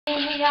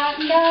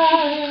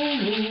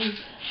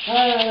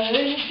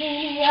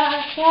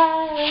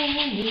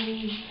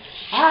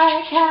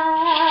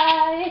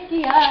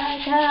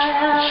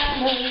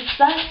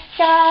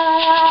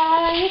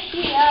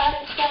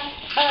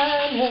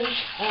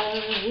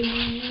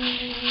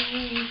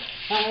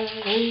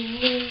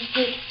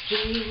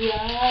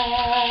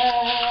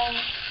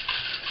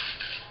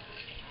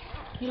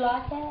You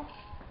like that?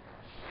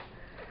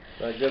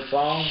 Is that a good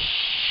song?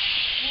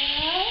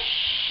 Yeah.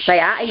 Say,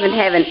 I even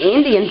have an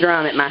Indian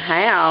drum at my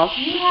house.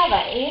 You have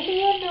an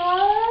Indian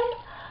drum?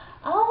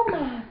 Oh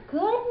my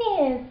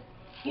goodness.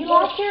 You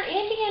like your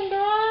Indian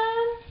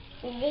drum?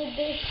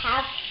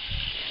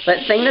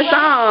 Let's sing the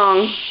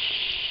song.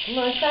 You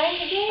want to sing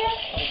again?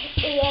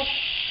 Yes.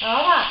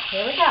 Alright,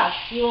 here we go.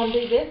 You want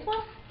to do this one?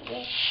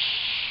 Yes.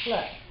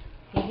 Look.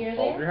 You hear this?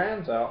 Hold your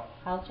hands out.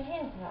 Hold your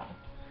hands out.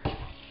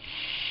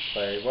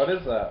 Say, what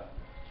is that?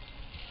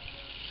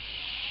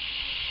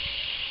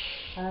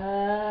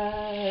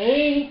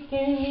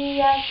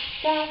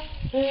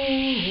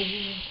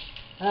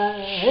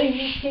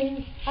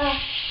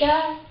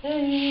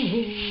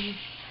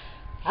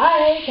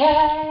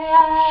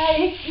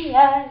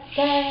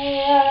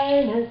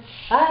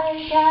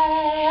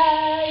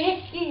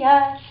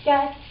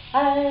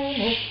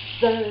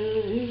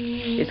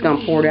 It's going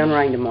to pour down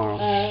rain tomorrow.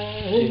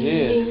 It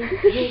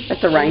is.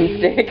 That's a rain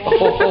stick.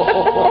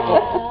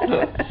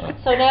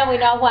 So now we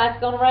know why it's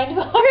going to rain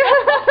tomorrow.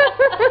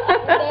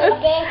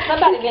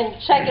 Somebody's been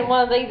shaking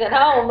one of these at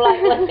home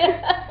lately.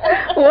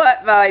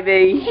 What,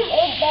 baby?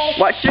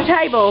 Watch your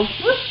table.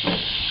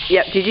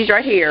 Yep, Gigi's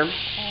right here. You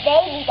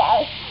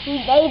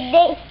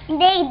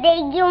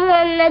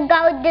want to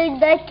go to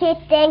the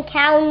kitchen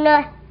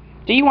counter?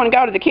 Do you want to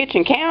go to the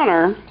kitchen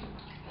counter?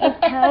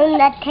 Turn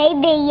the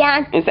TV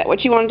on. Is that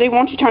what you want to do? Why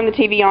don't you turn the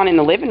TV on in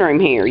the living room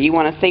here? You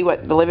want to see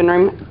what the living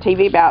room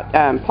TV about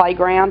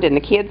playground and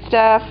the kids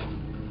stuff?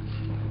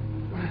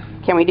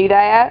 Can we do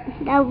that?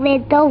 The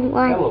little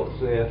one. Hello,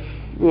 sis.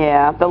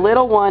 Yeah, the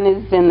little one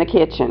is in the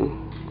kitchen.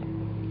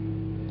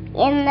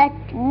 In the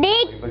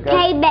big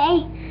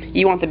TV.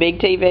 You want the big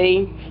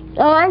TV?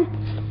 On.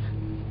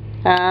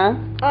 Huh?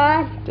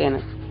 On.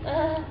 Dennis.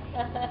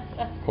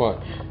 What?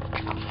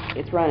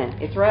 It's running.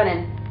 It's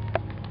running.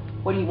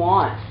 What do you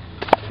want?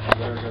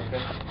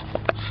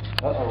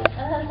 Uh-oh.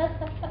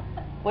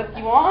 What do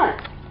you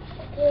want?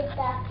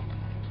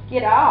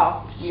 Get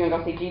off. You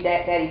gonna go see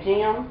Daddy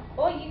Jim?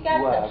 Boy, you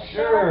got Well, the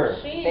sure.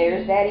 short shoes.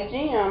 There's Daddy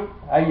Jim.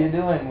 How you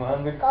doing,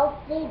 Wonder? Go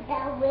see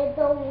the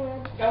little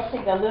one. Go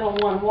see the little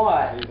one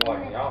what? He's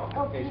like,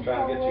 y'all, he's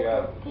trying to get you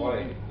out of the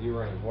way. You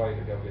were in his way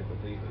to go get the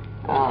TV.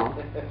 Oh.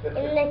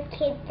 In the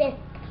kitchen.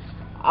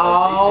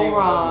 All She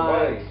was on the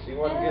right. way. She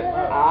wasn't getting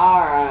up.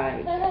 All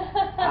right.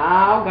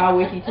 I'll go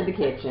with you to the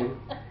kitchen.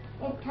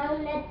 And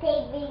turn the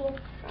TV.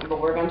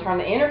 But we're going to turn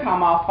the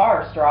intercom off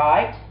first,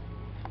 right?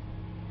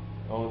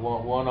 Only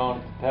want one on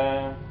at a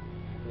time?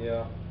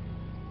 Yeah.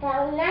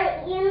 Turn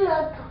the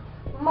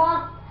intercom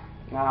off.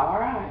 All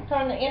right.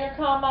 Turn the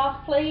intercom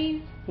off,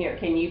 please. Here,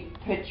 can you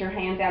put your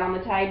hands out on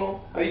the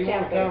table? Hey, you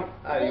want to come?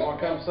 Hey, you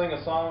want to come sing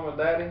a song with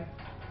Daddy?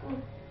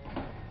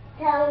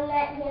 Turn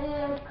the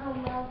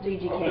intercom off.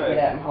 Gigi can't Okay.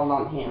 get up and hold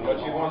on to him. But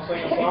you want to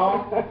sing a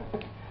song?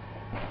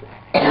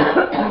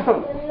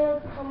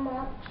 Intercom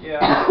off.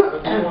 Yeah.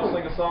 But you want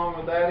to sing a song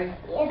with Daddy?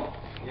 Yes.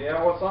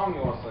 Yeah. What song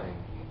you want to sing?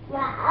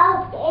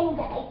 My old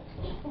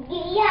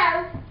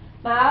young.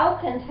 My old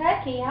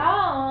Kentucky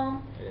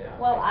home. Yeah.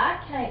 Well, I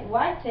can't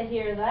wait to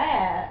hear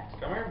that.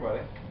 Come here,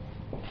 buddy.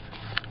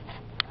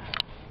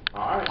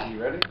 All right.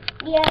 You ready?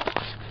 Yes.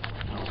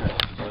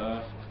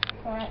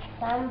 Okay.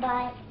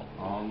 Somebody.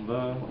 On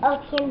the Oh,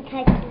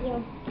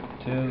 Kentucky.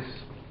 tis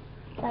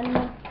Some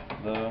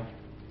the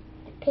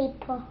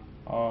people.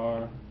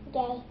 are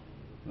Gay.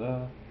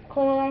 the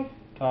Corn.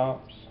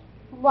 tops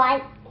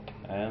White.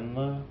 and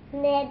the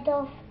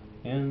Middle.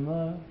 in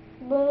the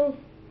Blue.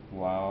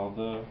 while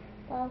the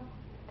Oh,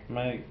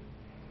 make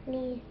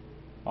me.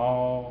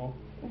 all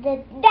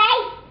The day.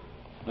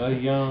 the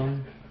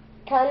young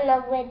Turn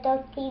the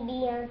window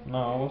TV on.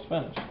 no let's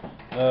finish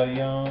the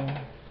young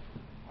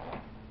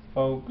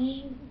folks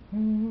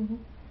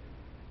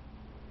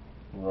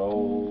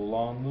roll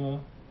on the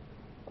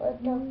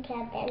Little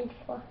cabin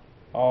for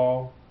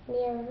all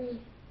nearly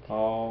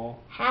all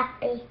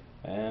happy.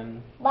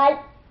 and White.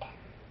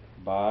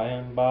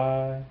 and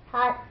by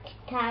Hot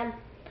time.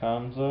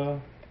 comes a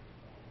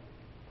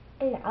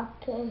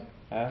Okay.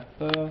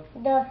 after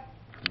The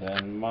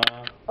then my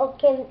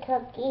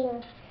Kentucky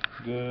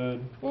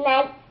good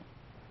night.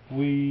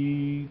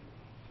 weed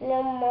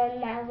No more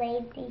my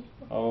baby.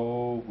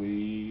 oh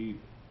weed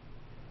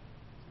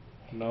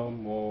no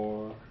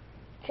more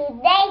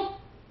Today,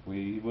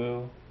 we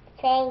will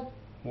sing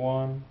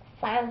one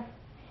song.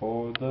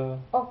 for the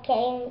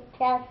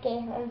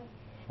Kentucky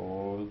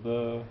for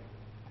the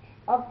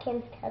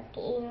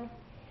Kentucky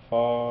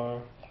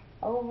far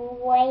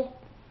away.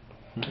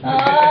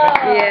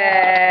 Oh.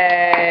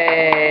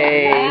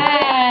 Yay!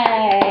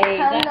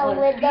 That Turn was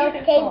the window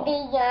beautiful.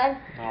 TV on.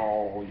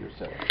 oh you're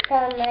silly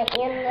Turn the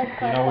in the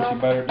you know what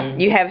you better do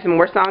You have some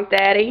more songs,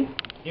 Daddy?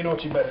 You know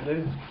what you better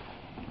do?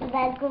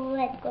 Backward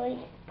squeeze.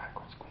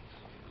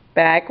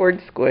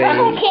 Backward squeeze.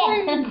 Down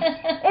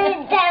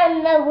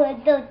the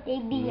window,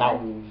 baby.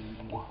 No.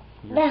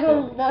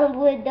 Down the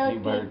window, You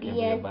better give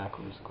me a baby.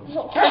 backwards squeeze.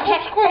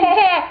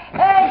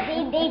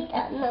 Baby,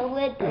 down the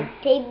window,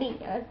 baby.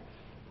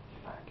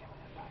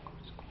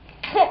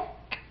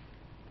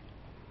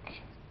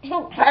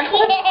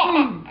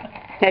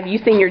 Have you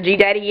seen your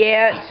G-Daddy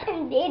yet?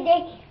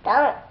 Daddy,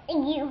 don't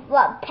use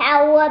the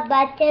power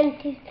button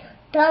to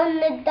turn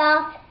it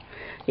off.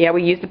 Yeah,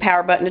 we use the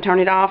power button to turn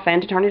it off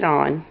and to turn it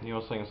on. You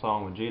want to sing a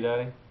song with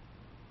G-Daddy?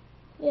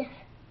 Yes.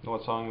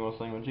 What song you want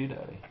to sing with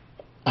G-Daddy?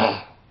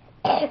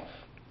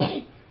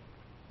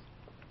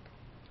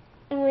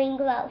 Ring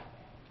low.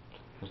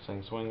 Let's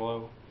sing Swing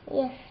Low.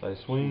 Yes. Say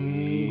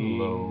swing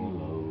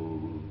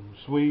low,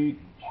 sweet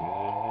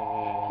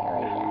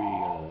chariot,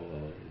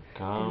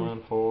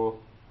 coming for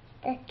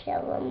They're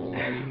killing me.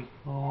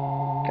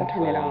 Go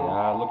turn it on.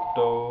 I looked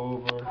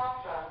over,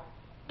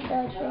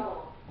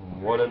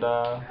 what did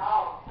I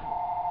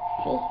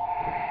See?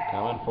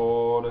 coming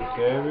for to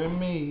carry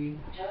me?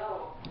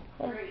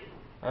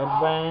 A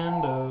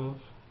band of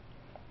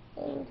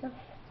Angels.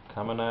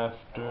 coming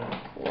after,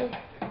 Yes.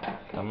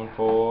 coming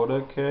for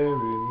to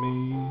carry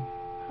me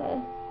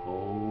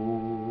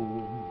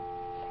home.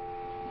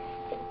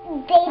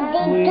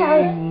 Baby,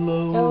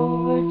 don't.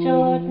 Over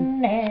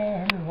Jordan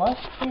and what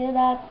did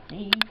I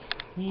see?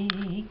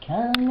 He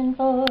coming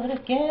for to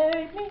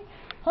carry me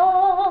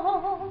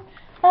home.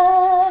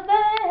 A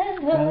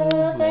band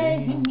of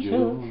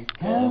angels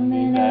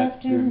coming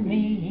after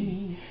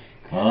me,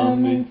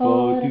 coming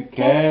for to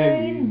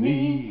carry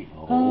me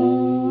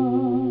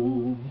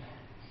home.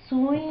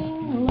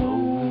 Swing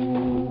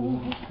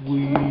low,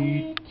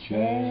 sweet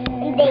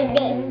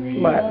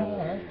chariot, What?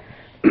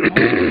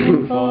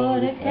 coming for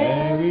to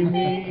carry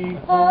me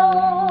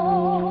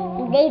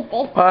home.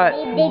 What?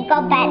 They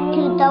go back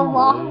to the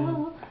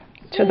wall.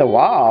 To the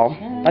wall?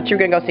 Thought you were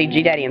going to go see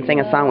G-Daddy and sing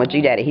a song with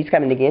G-Daddy. He's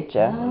coming to get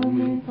you.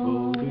 Coming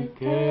for to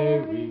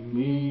carry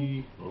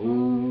me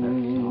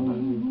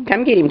home.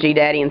 Come get him,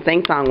 G-Daddy, and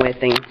sing song with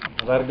him.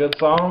 Is that a good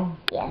song?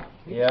 Yeah.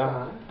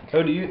 Yeah.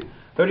 Who do you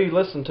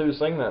listen to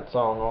sing that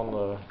song on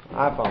the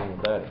iPhone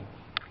with Daddy?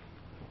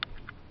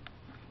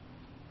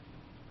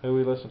 Who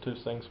we listen to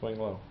sing Swing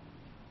Low?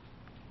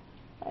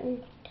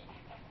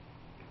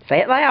 Say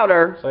it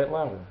louder. Say it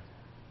louder.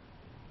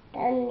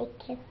 Johnny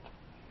Kiss.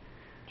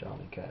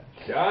 Johnny Cash.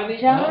 Johnny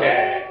Johnny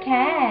Cash.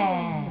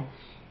 Cash.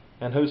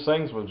 And who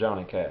sings with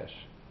Johnny Cash?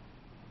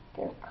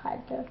 The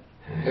cutter.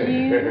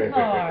 Hugh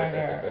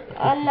Carter.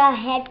 On the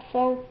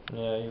headphones.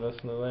 Yeah, you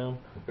listen to them?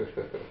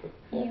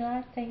 You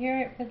like to hear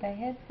it with the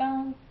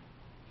headphones?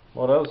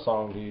 What other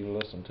song do you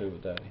listen to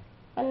with Daddy?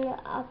 On the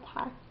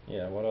iPod.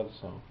 Yeah, what other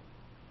song?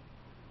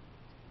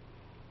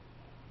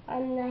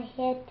 On the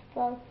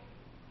headphones.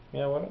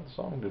 Yeah, what other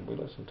song did we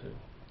listen to?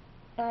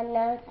 On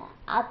the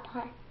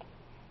iPod.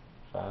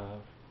 5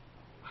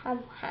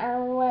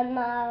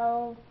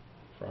 Somehow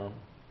from.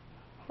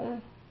 Hmm.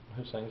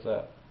 Who sings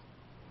that?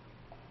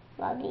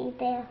 Bobby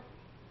Bear.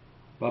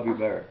 Bobby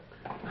Barrett.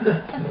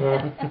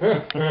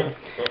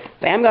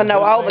 Say, I'm going to know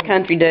all the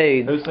country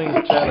dudes. Who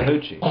sings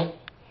Chattahoochee?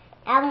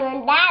 And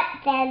when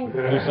that then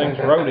Who sings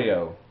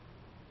Rodeo?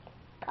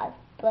 got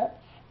books.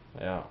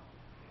 Yeah.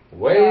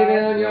 Way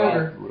down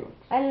yonder.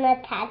 On the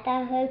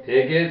Chattahoochee.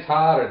 It gets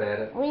hotter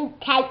than it. We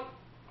take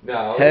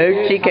No.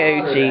 Hoochie it gets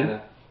hotter coochie. than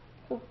it.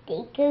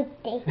 Hootie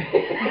Cootie.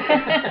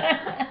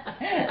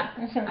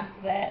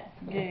 That's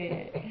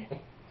good.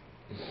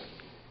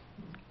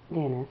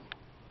 Dennis,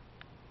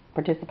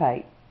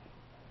 participate.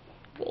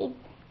 Dee,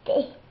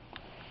 dee,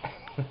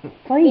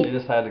 Please. You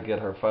just had to get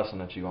her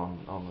fussing at you on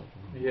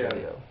the Yeah.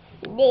 video.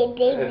 dee,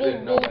 dee, I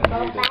didn't know dee, that go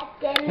either.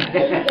 back in,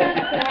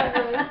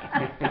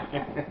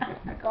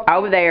 go back.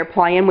 Over there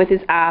playing with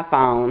his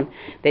iPhone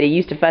that he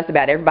used to fuss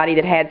about everybody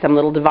that had some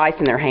little device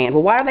in their hand.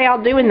 Well, why are they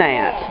all doing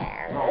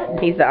that?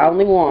 He's the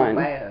only one.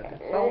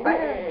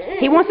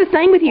 He wants to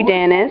sing with you,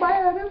 Dennis. Come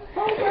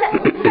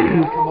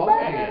on,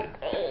 man.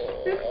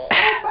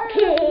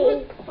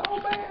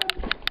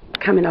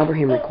 Coming over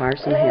here requires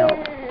some help.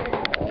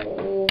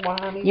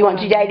 You want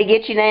G-Daddy to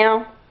get you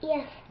now?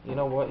 Yes, You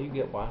know what? You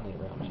get whiny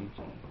around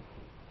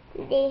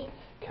Gigi. dee,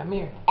 Come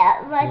here.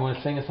 ever, You want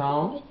to sing a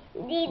song?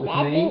 dee, With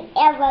nothing me?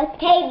 ever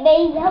take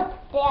me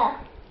up there.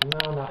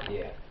 No, not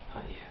yet.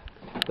 Not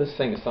yet. Let's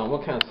sing a song.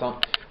 What kind of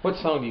song? What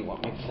song do you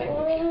want me to sing?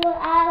 When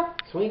I,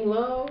 Swing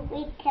Low?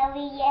 we tell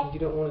you yes, You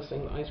don't want to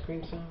sing the ice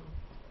cream song?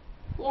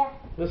 yes,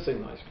 Let's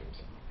sing the ice cream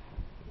song.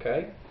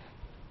 Okay?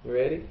 You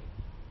ready?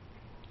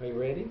 Are you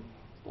ready?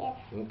 yes,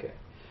 Okay.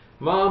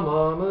 My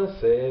mama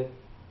said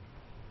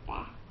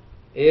that,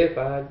 if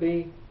I'd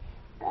be,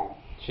 good,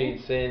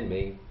 she'd send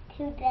me.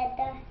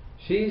 together,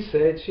 She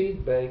said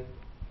she'd bake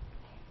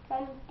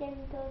something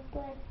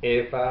good,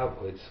 if I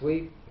would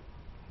sweep.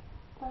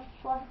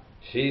 before,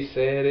 She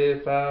said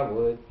if I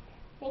would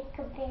make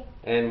a big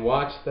and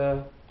watch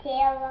the,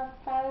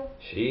 telephone,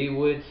 she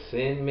would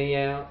send me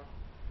out.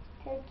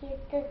 to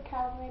get the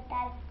cover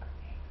that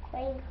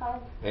queen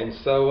home, And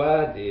so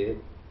I did.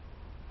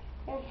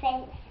 and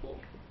fancy.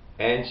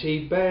 And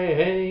she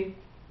baked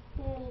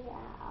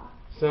Meow.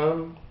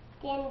 some,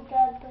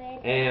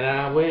 Gingerbread. and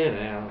I went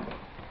out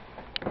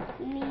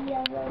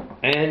Meow.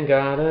 and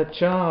got a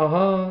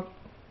chocolate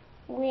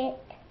With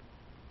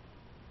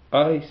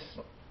ice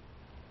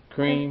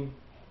cream.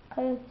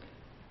 come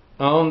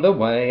On the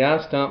way,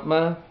 I stumped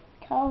my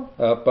toe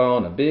up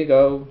on a big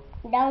O,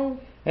 down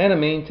and I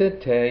mean to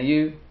tell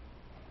you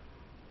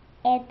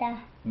at the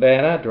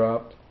that I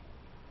dropped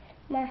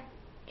my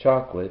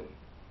chocolate.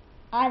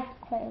 ice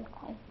cream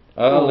cone.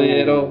 A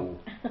little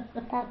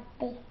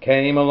Puppy.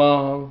 came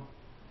along.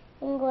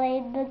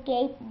 Going to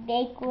get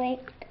big with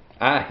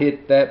I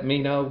hit that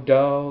mean old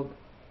dog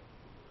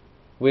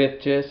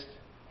with just,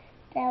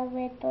 the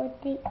little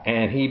dick.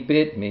 and he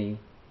bit me.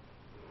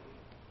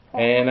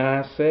 And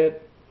I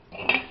said,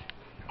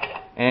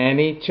 and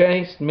he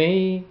chased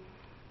me,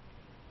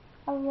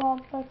 A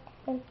robot.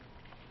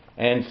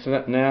 and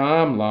so now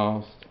I'm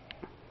lost.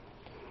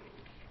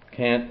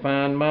 Can't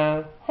find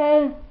my,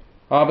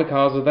 all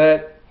because of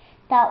that.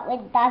 Start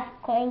with ice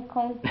cream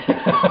cone.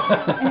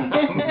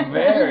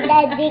 Very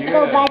Daddy,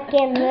 go good. back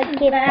in the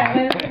kitchen. That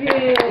was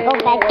good. Go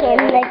back in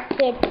the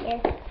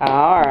kitchen.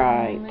 All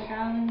right.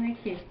 Down in the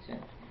kitchen.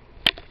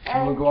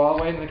 We'll go all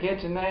the way in the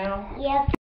kitchen now. Yep.